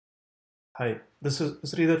Hi, this is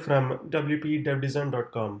Sridhar from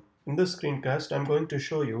wpdevdesign.com. In this screencast, I'm going to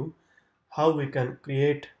show you how we can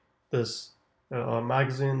create this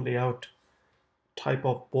magazine layout type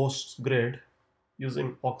of posts grid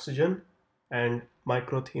using Oxygen and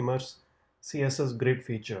Microthemer's CSS Grid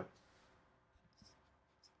feature.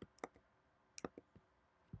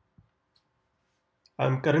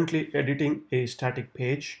 I'm currently editing a static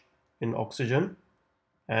page in Oxygen,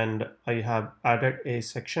 and I have added a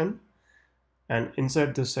section. And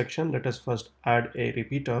inside this section, let us first add a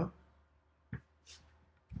repeater.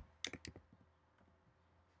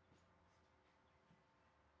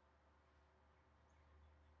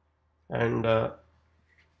 And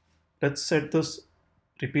let's set this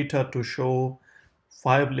repeater to show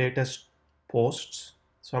 5 latest posts.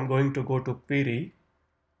 So I'm going to go to query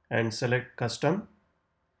and select custom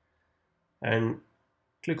and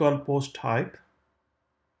click on post type,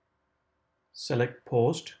 select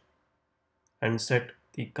post and set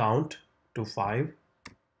the count to 5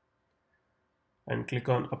 and click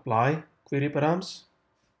on apply query params.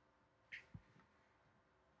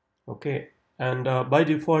 Okay, and by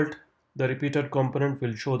default the repeated component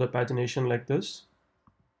will show the pagination like this,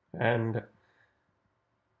 and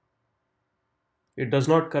it does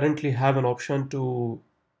not currently have an option to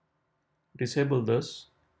disable this.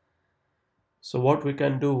 So what we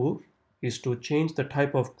can do is to change the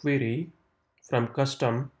type of query from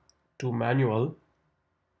custom to manual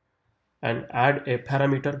and add a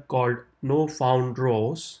parameter called no found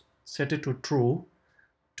rows, set it to true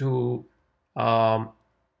to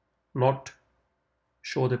not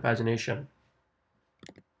show the pagination.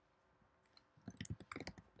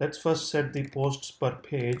 Let's first set the posts per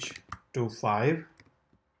page to 5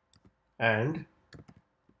 and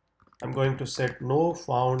I'm going to set no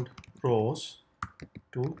found rows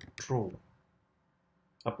to true.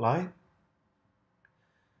 Apply.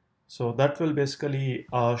 So that will basically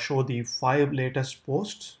show the 5 latest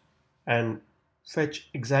posts and fetch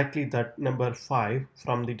exactly that number 5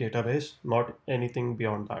 from the database, not anything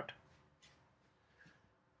beyond that.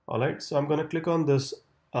 Alright, so I'm going to click on this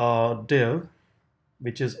div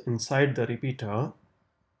which is inside the repeater,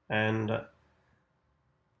 and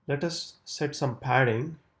let us set some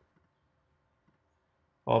padding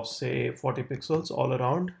of say 40 pixels all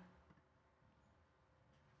around,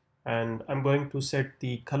 and I'm going to set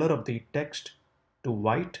the color of the text to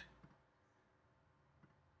white.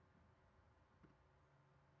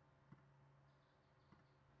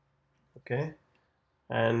 Okay,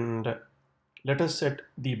 and let us set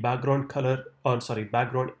the background color, or sorry,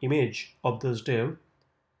 background image of this div.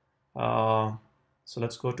 So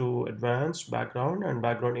let's go to advanced background and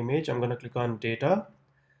background image. I'm going to click on data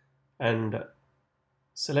and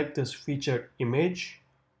select this featured image,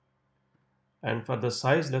 and for the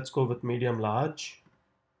size let's go with medium large,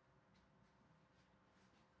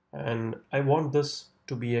 and I want this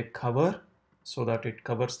to be a cover so that it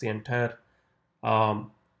covers the entire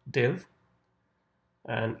div,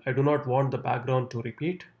 and I do not want the background to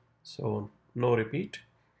repeat, so no repeat.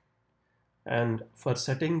 And for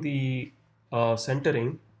setting the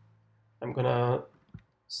centering, I'm gonna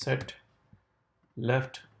set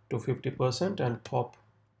left to 50% and top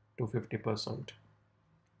to 50%.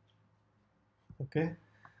 Okay,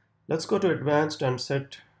 let's go to advanced and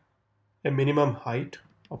set a minimum height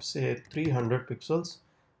of say 300 pixels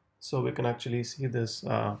so we can actually see this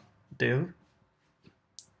div.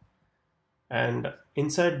 And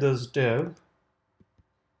inside this div,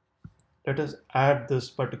 let us add this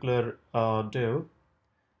particular div,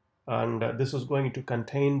 and this is going to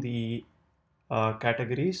contain the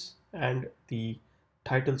categories and the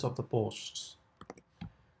titles of the posts.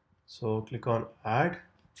 So click on add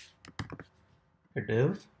a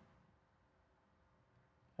div,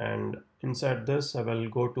 and inside this I will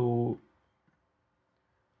go to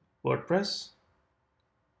WordPress,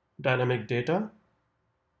 dynamic data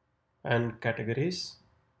and categories,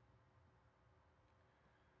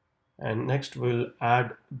 and next we'll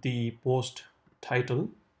add the post title.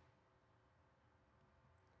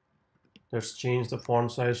 Let's change the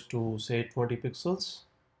font size to say 20 pixels,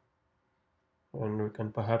 and we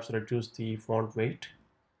can perhaps reduce the font weight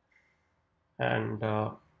and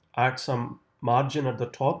add some margin at the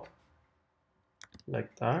top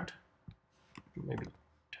like that, maybe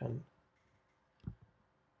 10.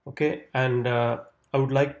 Okay, and I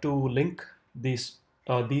would like to link these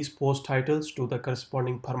post titles to the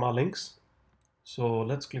corresponding permalinks. So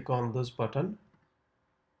let's click on this button,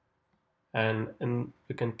 and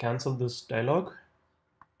we can cancel this dialog.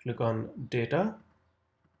 Click on data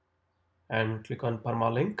and click on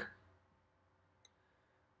permalink,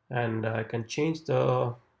 and I can change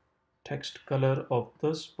the text color of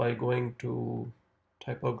this by going to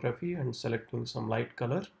typography and selecting some light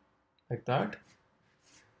color like that.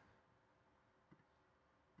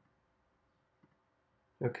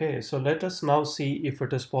 Okay, so let us now see if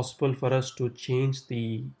it is possible for us to change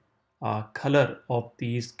the color of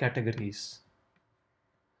these categories.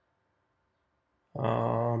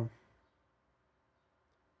 So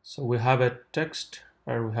we have a text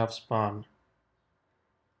and we have span.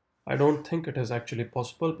 I don't think it is actually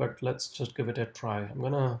possible, but let's just give it a try. I'm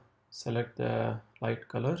gonna select the light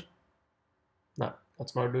color. No,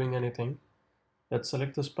 that's not doing anything. Let's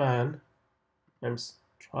select the span and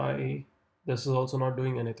try. This is also not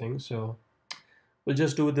doing anything, so we'll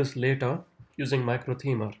just do this later using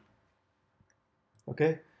Microthemer.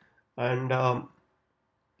 Okay, and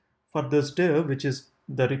for this div, which is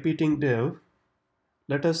the repeating div,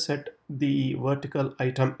 let us set the vertical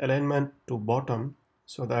item alignment to bottom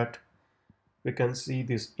so that we can see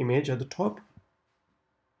this image at the top,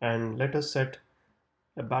 and let us set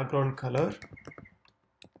a background color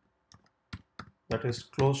that is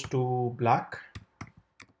close to black,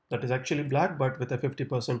 that is actually black but with a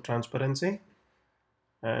 50% transparency,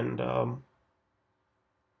 and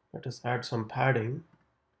let us add some padding.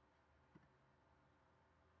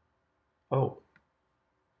 Oh,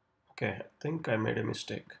 okay, I think I made a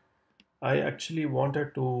mistake. I actually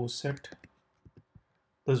wanted to set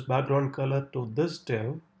this background color to this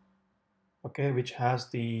div, okay, which has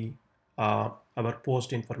the our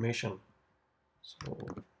post information. So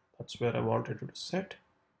that's where I wanted to set,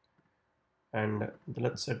 and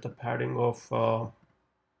let's set the padding of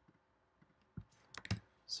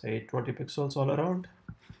say 20 pixels all around,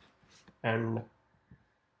 and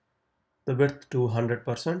the width to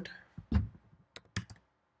 100%,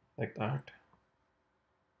 like that.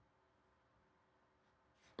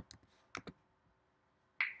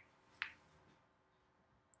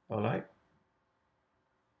 All right.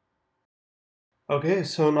 Okay,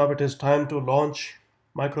 so now it is time to launch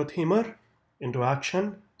Microthemer into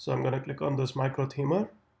action. So I'm going to click on this Microthemer.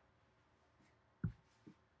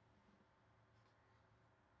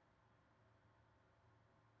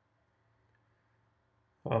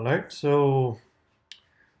 All right, so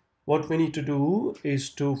what we need to do is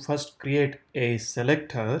to first create a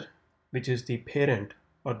selector, which is the parent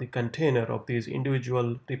or the container of these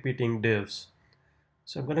individual repeating divs.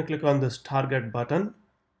 So I'm going to click on this target button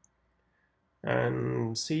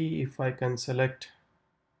and see if I can select.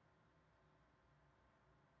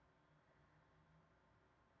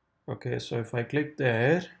 Okay, so if I click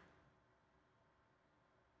there,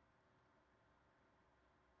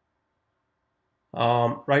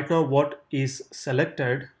 right now what is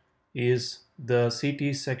selected is the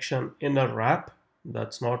CT section inner wrap.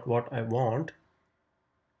 That's not what I want.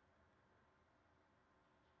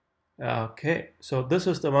 Okay, so this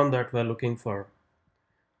is the one that we're looking for.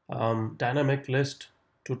 Dynamic list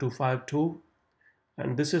 2252,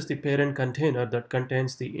 and this is the parent container that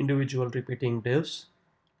contains the individual repeating divs.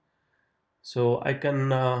 So I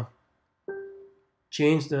can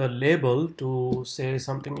change the label to say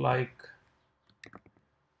something like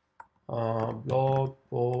blog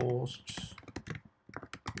posts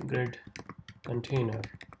grid container,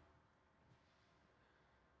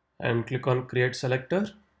 and click on create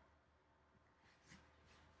selector,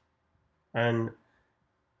 and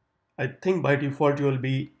I think by default you will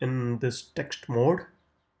be in this text mode.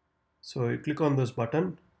 So you click on this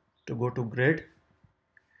button to go to grid,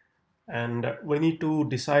 and we need to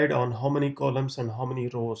decide on how many columns and how many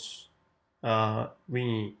rows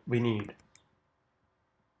we need.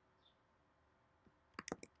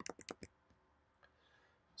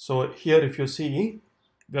 So here if you see,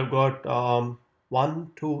 we've got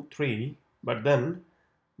 1, 2, 3, but then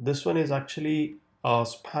this one is actually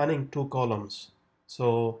spanning 2 columns.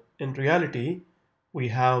 So in reality we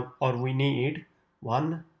have, or we need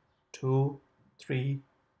 1, 2, 3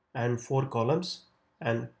 and 4 columns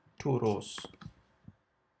and 2 rows.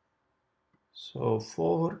 So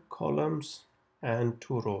 4 columns and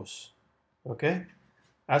 2 rows. Okay,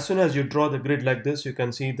 as soon as you draw the grid like this, you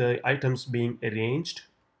can see the items being arranged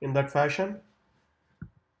in that fashion.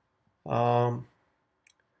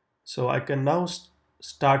 So I can now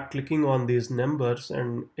start clicking on these numbers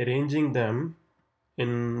and arranging them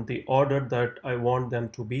in the order that I want them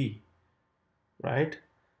to be, right?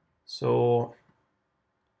 So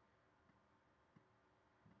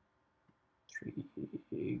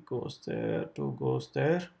 3 goes there, 2 goes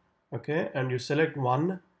there, okay, and you select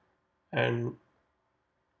one and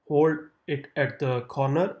hold it at the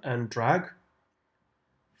corner and drag,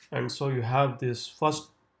 and so you have this first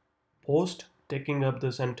post taking up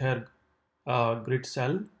this entire grid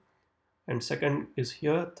cell, and second is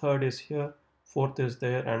here, third is here, fourth is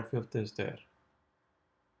there, and fifth is there.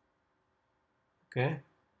 Okay,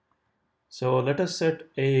 so let us set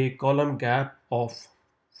a column gap of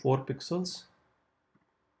 4 pixels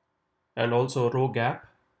and also row gap,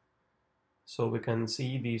 so we can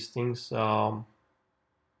see these things more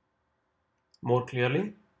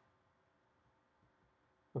clearly.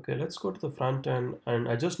 Okay, let's go to the front end, and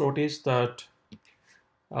I just noticed that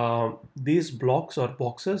these blocks or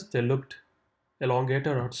boxes, they looked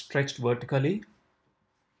elongated or stretched vertically.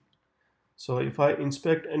 So if I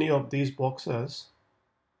inspect any of these boxes,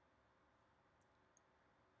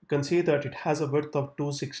 you can see that it has a width of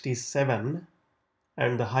 267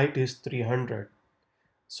 and the height is 300.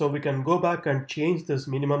 So we can go back and change this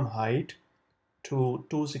minimum height to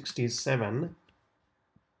 267,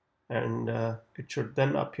 and it should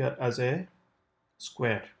then appear as a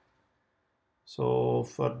square. So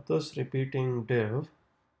for this repeating div,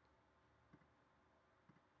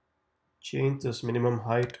 change this minimum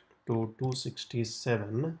height to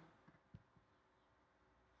 267.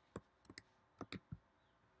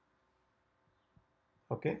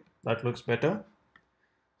 Okay, that looks better.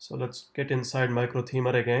 So let's get inside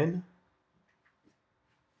Microthemer again.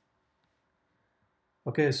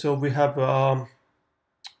 Okay, so we have oh,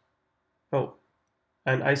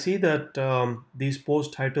 and I see that these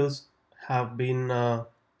post titles have been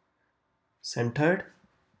centered.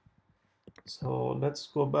 So let's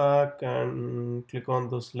go back and click on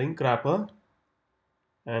this link wrapper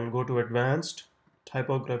and go to advanced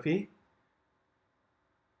typography,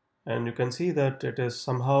 and you can see that it is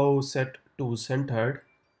somehow set to centered.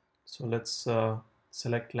 So let's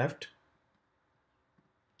select left,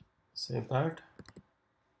 save that,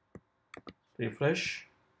 refresh.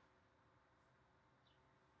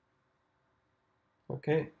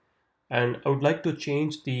 Okay, and I would like to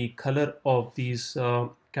change the color of these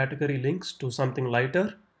category links to something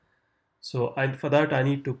lighter. So for that I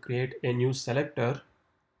need to create a new selector.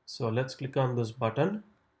 So let's click on this button,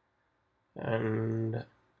 and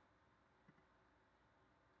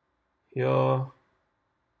here,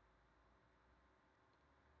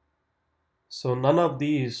 so none of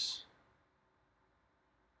these,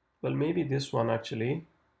 well maybe this one actually,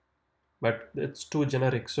 but it's too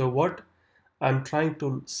generic. So what I'm trying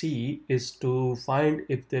to see is to find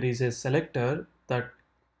if there is a selector that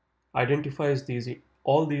identifies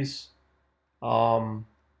all these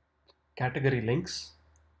category links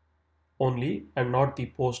only and not the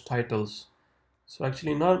post titles. So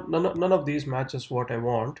actually none of these matches what I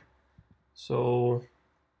want. So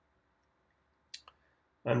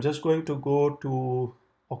I'm just going to go to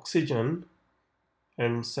Oxygen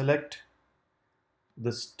and select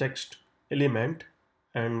this text element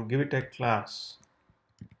and give it a class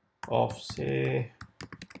of, say,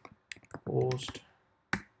 post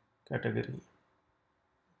category.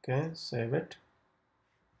 Okay, save it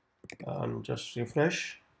and just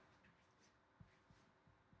refresh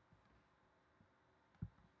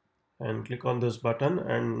and click on this button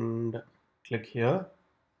and click here.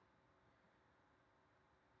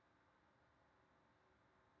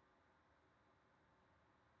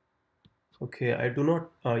 Okay, I do not,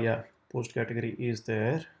 yeah, post category is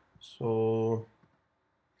there. So,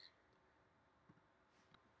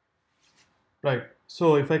 right.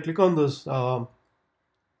 So if I click on this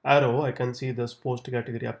arrow, I can see this post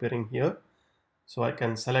category appearing here. So I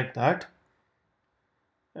can select that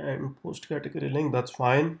and post category link, that's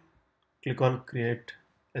fine. Click on create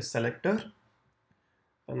a selector.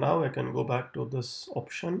 And now I can go back to this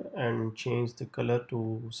option and change the color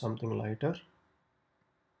to something lighter,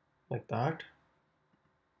 like that.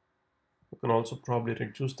 You can also probably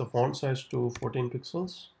reduce the font size to 14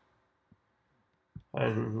 pixels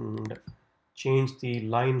and change the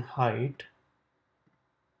line height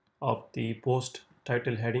of the post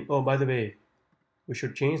title heading. Oh, by the way, we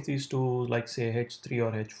should change these to, like, say H3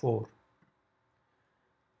 or H4.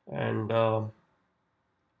 And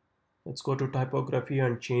let's go to typography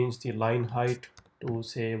and change the line height to,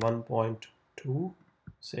 say, 1.2.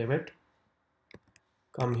 Save it.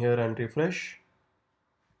 Come here and refresh.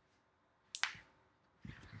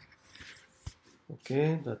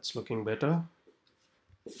 Okay, that's looking better.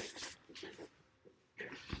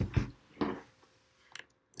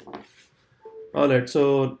 All right,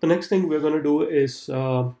 so the next thing we're going to do is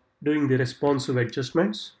doing the responsive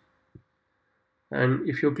adjustments. And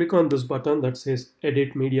if you click on this button that says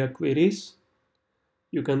edit media queries,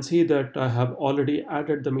 you can see that I have already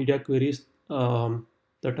added the media queries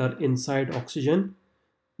that are inside Oxygen.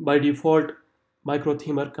 By default,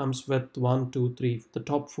 Microthemer comes with 1, 2, 3, the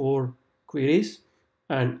top 4 queries,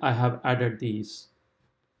 and I have added these.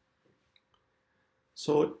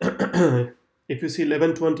 So if you see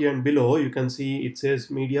 1120 and below, you can see it says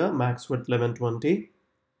media max width 1120.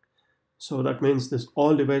 So that means this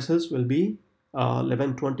all devices will be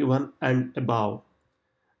 1121 and above.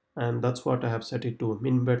 And that's what I have set it to,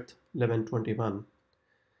 min width 1121.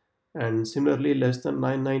 And similarly, less than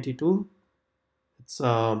 992, it's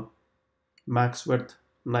max width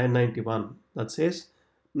 991. That says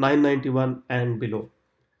 991 and below.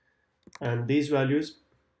 And these values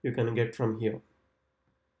you can get from here.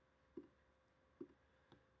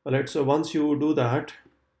 Alright, so once you do that,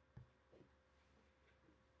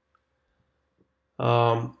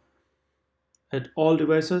 at all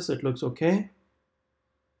devices it looks okay.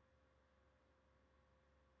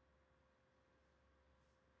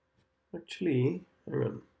 Actually,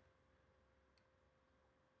 hang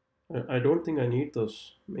on. I don't think I need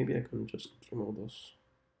those. Maybe I can just remove those.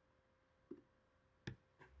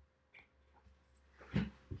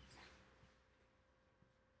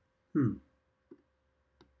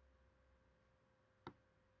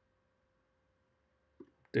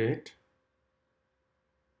 Date.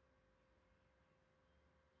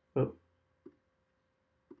 Oh,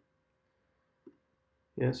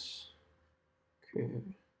 yes. Okay.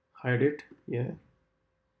 Hide it. Yeah.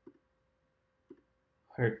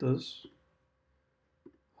 Hide this.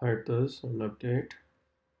 Hide this and update.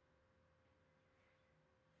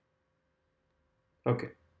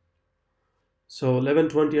 Okay. So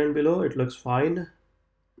 1120 and below, it looks fine.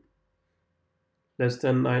 Less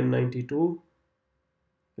than 992,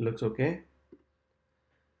 it looks okay.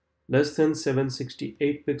 Less than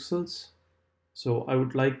 768 pixels. So I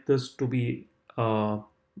would like this to be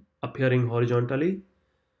appearing horizontally.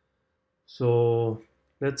 So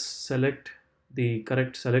let's select the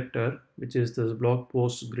correct selector, which is this blog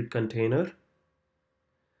post grid container,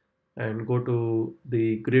 and go to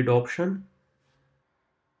the grid option.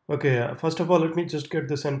 Okay, first of all, let me just get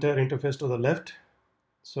this entire interface to the left.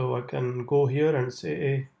 So I can go here and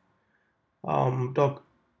say dock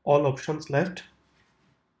all options left.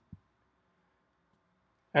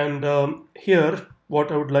 And here,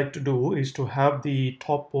 what I would like to do is to have the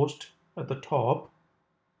top post at the top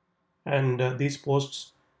and these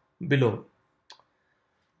posts below.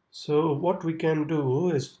 So what we can do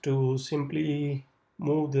is to simply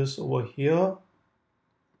move this over here,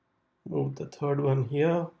 move the third one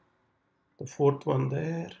here, the fourth one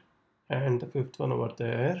there, and the fifth one over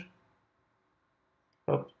there.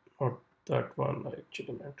 Oh, not that one, I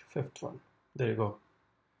actually meant fifth one. There you go.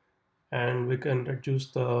 And we can reduce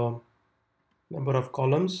the number of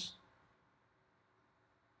columns.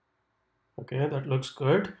 Okay, that looks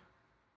good.